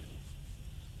been here.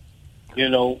 You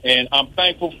know, and I'm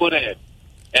thankful for that.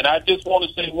 And I just want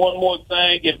to say one more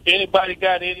thing. If anybody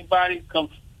got anybody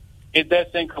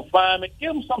that's in confinement,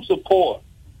 give them some support.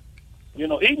 You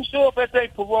know, even show up at their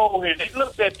parole here. They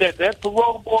looked at that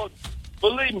parole board,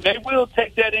 believe me, they will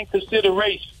take that in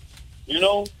consideration, you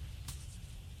know.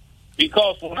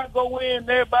 Because when I go in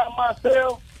there by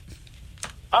myself,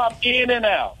 I'm in and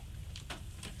out.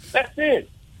 That's it.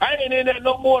 I ain't in there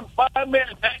no more than 5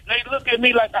 minutes. They look at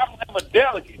me like I'm a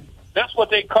delegate. That's what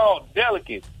they call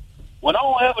delegate. When I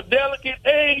don't have a delegate,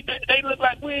 they look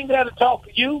like we ain't got to talk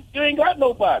to you. You ain't got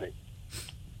nobody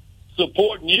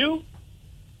supporting you.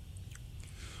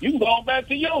 You can go back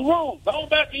to your room. Go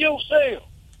back to your cell.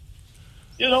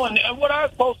 You know, and what I'm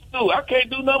supposed to do, I can't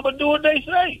do nothing but do what they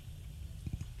say.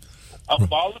 I'm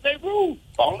following their rules,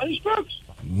 following their instructions.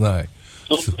 Right.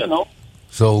 So, you know.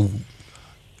 So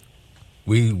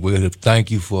we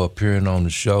thank you for appearing on the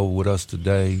show with us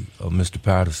today, Mr.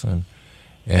 Patterson.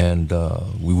 And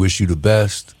we wish you the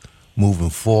best moving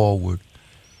forward.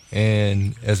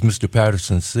 And as Mr.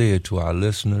 Patterson said to our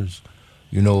listeners,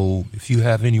 you know, if you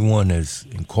have anyone that's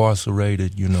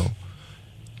incarcerated, you know,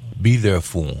 be there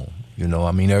for them. You know,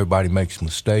 I mean, everybody makes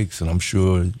mistakes, and I'm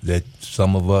sure that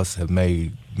some of us have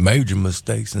made major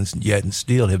mistakes and yet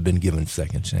still have been given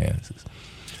second chances.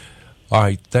 All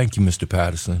right, thank you, Mr.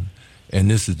 Patterson. And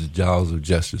this is the Jaws of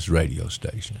Justice radio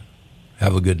station.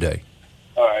 Have a good day.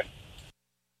 All right.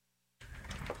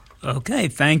 Okay,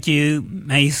 thank you,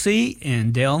 Macy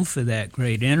and Dell, for that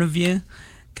great interview.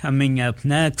 Coming up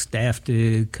next, after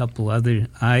a couple other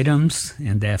items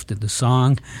and after the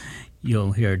song,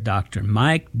 you'll hear Dr.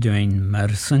 Mike doing the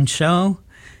medicine show.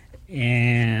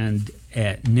 And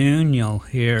at noon, you'll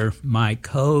hear Mike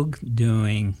Hogue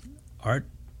doing the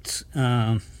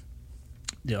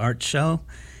art show.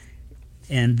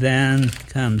 And then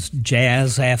comes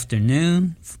Jazz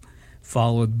Afternoon,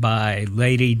 followed by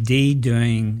Lady D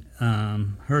doing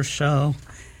her show.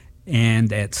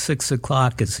 And at 6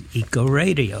 o'clock is Eco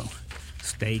Radio.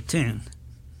 Stay tuned.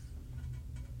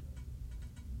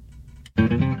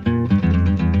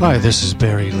 Hi, this is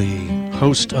Barry Lee,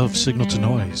 host of Signal to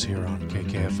Noise here on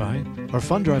KKFI. Our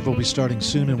fund drive will be starting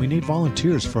soon, and we need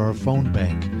volunteers for our phone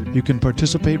bank. You can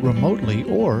participate remotely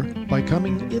or by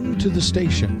coming into the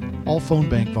station. All phone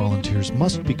bank volunteers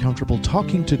must be comfortable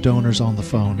talking to donors on the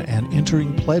phone and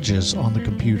entering pledges on the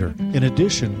computer. In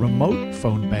addition, remote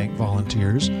phone bank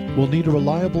volunteers will need a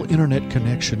reliable internet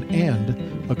connection and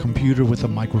a computer with a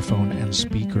microphone and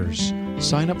speakers.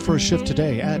 Sign up for a shift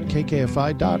today at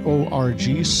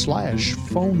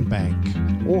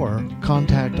kkfi.org/phonebank or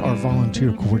contact our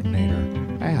volunteer coordinator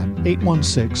at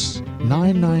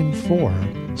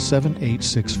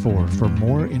 816-994-7864 for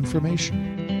more information.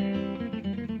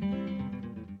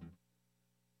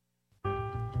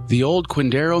 The Old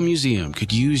Quindaro Museum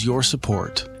could use your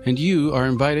support, and you are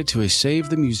invited to a Save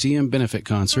the Museum benefit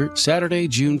concert Saturday,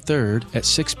 June 3rd at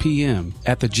 6 p.m.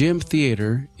 at the Gym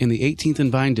Theater in the 18th and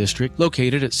Vine District,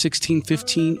 located at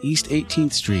 1615 East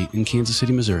 18th Street in Kansas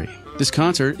City, Missouri. This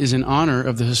concert is in honor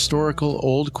of the historical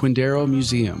Old Quindaro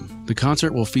Museum. The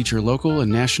concert will feature local and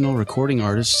national recording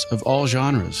artists of all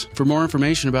genres. For more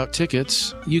information about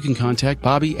tickets, you can contact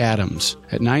Bobby Adams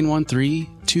at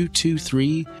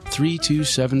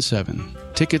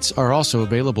 913-223-3277. Tickets are also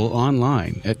available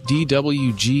online at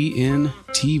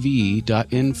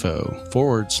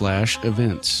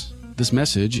dwgntv.info/events. This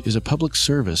message is a public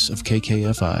service of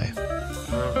KKFI.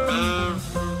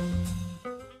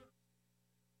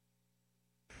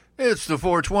 It's the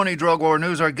 420 Drug War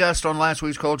News. Our guest on last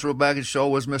week's Cultural Baggage Show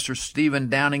was Mr. Stephen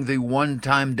Downing, the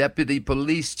one-time Deputy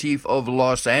Police Chief of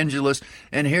Los Angeles.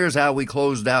 And here's how we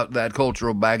closed out that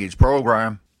Cultural Baggage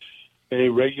program. A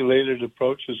regulated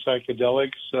approach to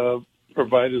psychedelics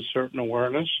provides a certain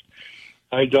awareness.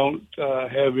 I don't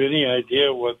have any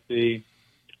idea what the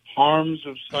harms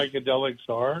of psychedelics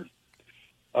are,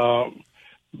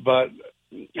 but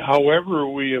however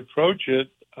we approach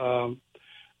it,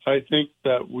 I think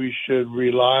that we should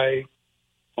rely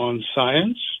on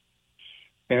science,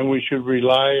 and we should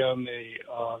rely on the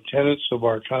tenets of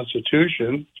our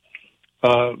Constitution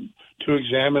to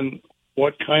examine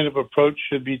what kind of approach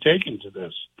should be taken to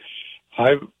this.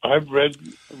 I've read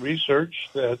research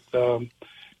that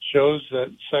shows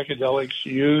that psychedelics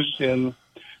used in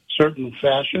certain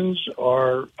fashions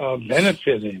are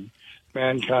benefiting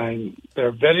mankind.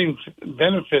 They're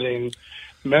benefiting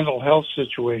mental health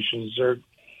situations. They're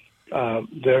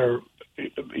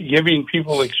giving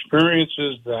people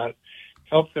experiences that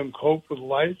help them cope with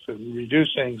life and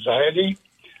reduce anxiety,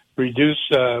 reduce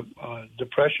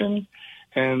depression,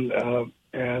 and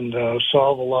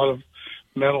solve a lot of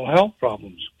mental health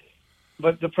problems.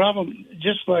 But the problem,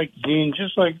 just like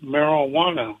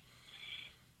marijuana,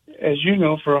 as you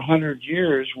know, for 100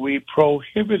 years, we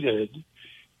prohibited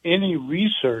any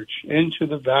research into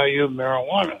the value of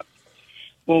marijuana.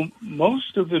 Well,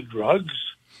 most of the drugs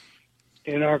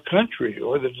in our country,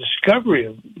 or the discovery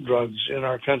of drugs in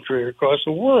our country or across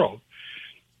the world,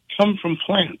 come from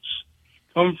plants,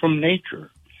 come from nature.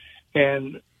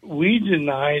 And we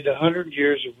denied 100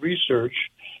 years of research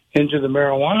into the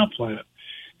marijuana plant.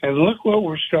 And look what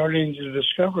we're starting to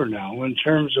discover now in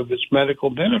terms of its medical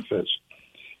benefits.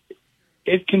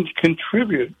 It can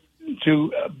contribute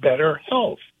to better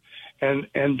health and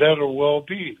better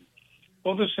well-being.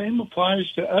 Well, the same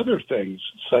applies to other things,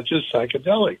 such as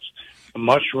psychedelics,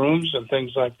 mushrooms, and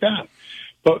things like that.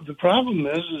 But the problem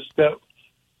is that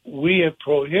we have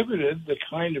prohibited the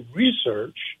kind of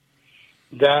research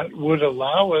that would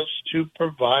allow us to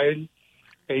provide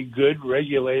a good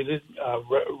regulation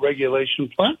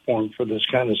platform for this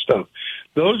kind of stuff.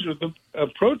 Those are the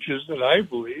approaches that I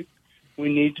believe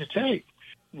we need to take.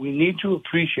 We need to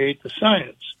appreciate the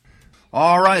science.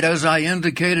 All right, as I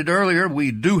indicated earlier,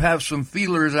 we do have some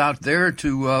feelers out there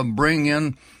to bring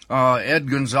in Ed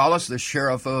Gonzalez, the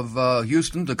sheriff of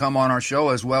Houston, to come on our show,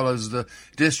 as well as the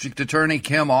district attorney,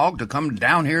 Kim Ogg, to come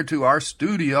down here to our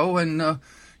studio and,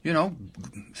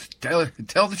 tell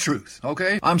the truth,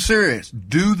 okay? I'm serious.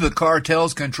 Do the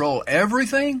cartels control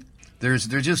everything? There's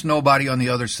just nobody on the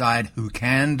other side who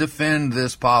can defend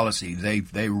this policy.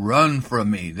 They run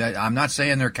from me. I'm not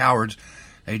saying they're cowards.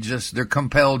 They're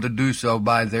compelled to do so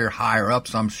by their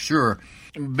higher-ups, I'm sure.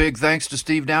 Big thanks to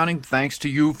Steve Downing. Thanks to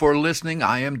you for listening.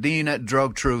 I am Dean at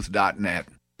drugtruth.net.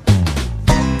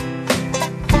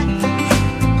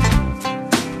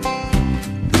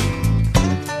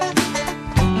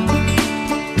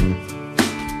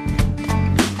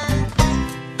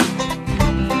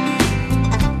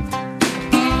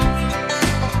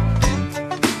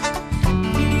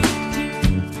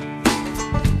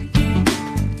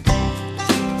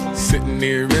 Sitting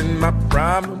here in my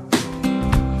prime.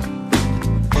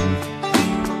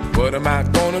 What am I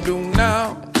gonna do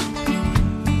now?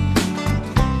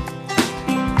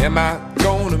 Am I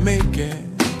gonna make it?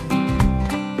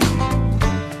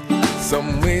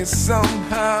 Some way,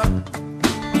 somehow.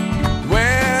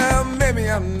 Well, maybe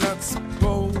I'm not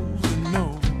supposed to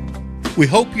know. We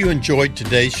hope you enjoyed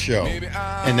today's show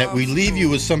and that we leave you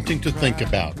with something to think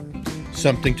about,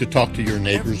 something to talk to your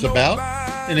neighbors about,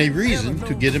 and a reason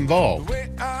to get involved.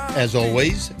 As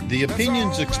always, the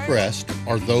opinions expressed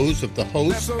are those of the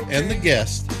host and the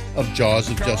guests of Jaws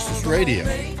of Justice Radio,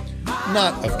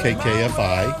 not of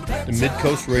KKFI, the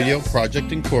Mid-Coast Radio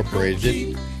Project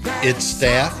Incorporated, its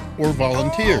staff, or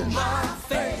volunteers.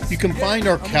 You can find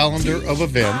our calendar of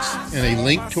events and a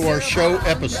link to our show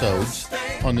episodes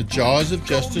on the Jaws of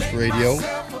Justice Radio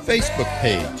Facebook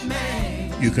page.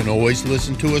 You can always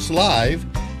listen to us live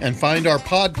and find our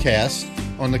podcast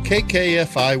on the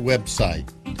KKFI website,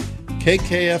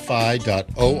 kkfi.org.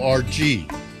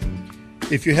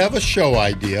 If you have a show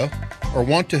idea or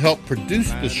want to help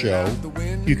produce the show,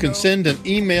 you can send an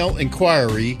email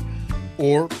inquiry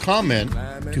or comment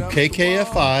to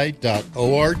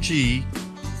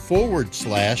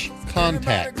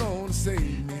kkfi.org/contact.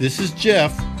 This is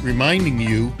Jeff reminding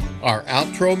you our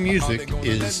outro music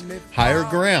is Higher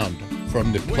Ground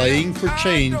from the Playing for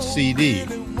Change CD.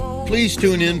 Please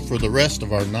tune in for the rest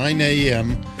of our 9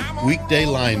 a.m. weekday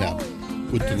lineup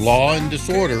with the Law and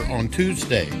Disorder on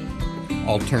Tuesday,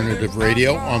 Alternative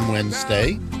Radio on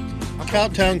Wednesday,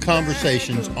 Cowtown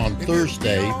Conversations on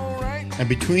Thursday, and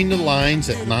Between the Lines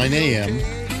at 9 a.m.,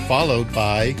 followed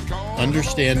by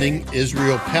Understanding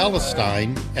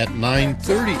Israel-Palestine at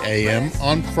 9:30 a.m.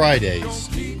 on Fridays.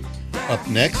 Up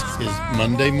next is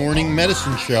Monday Morning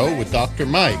Medicine Show with Dr.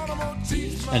 Mike.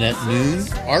 And at noon,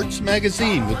 Arts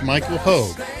Magazine with Michael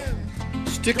Hogue.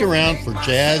 Stick around for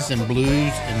jazz and blues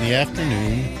in the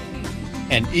afternoon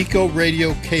and Eco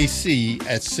Radio KC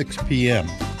at 6 p.m.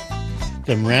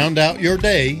 Then round out your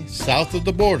day south of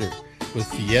the border with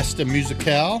Fiesta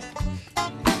Musical.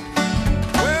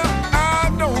 Well, I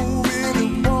don't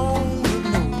really want to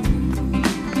know.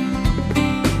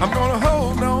 I'm gonna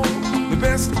hold on the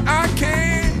best I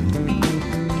can.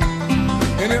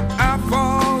 And if I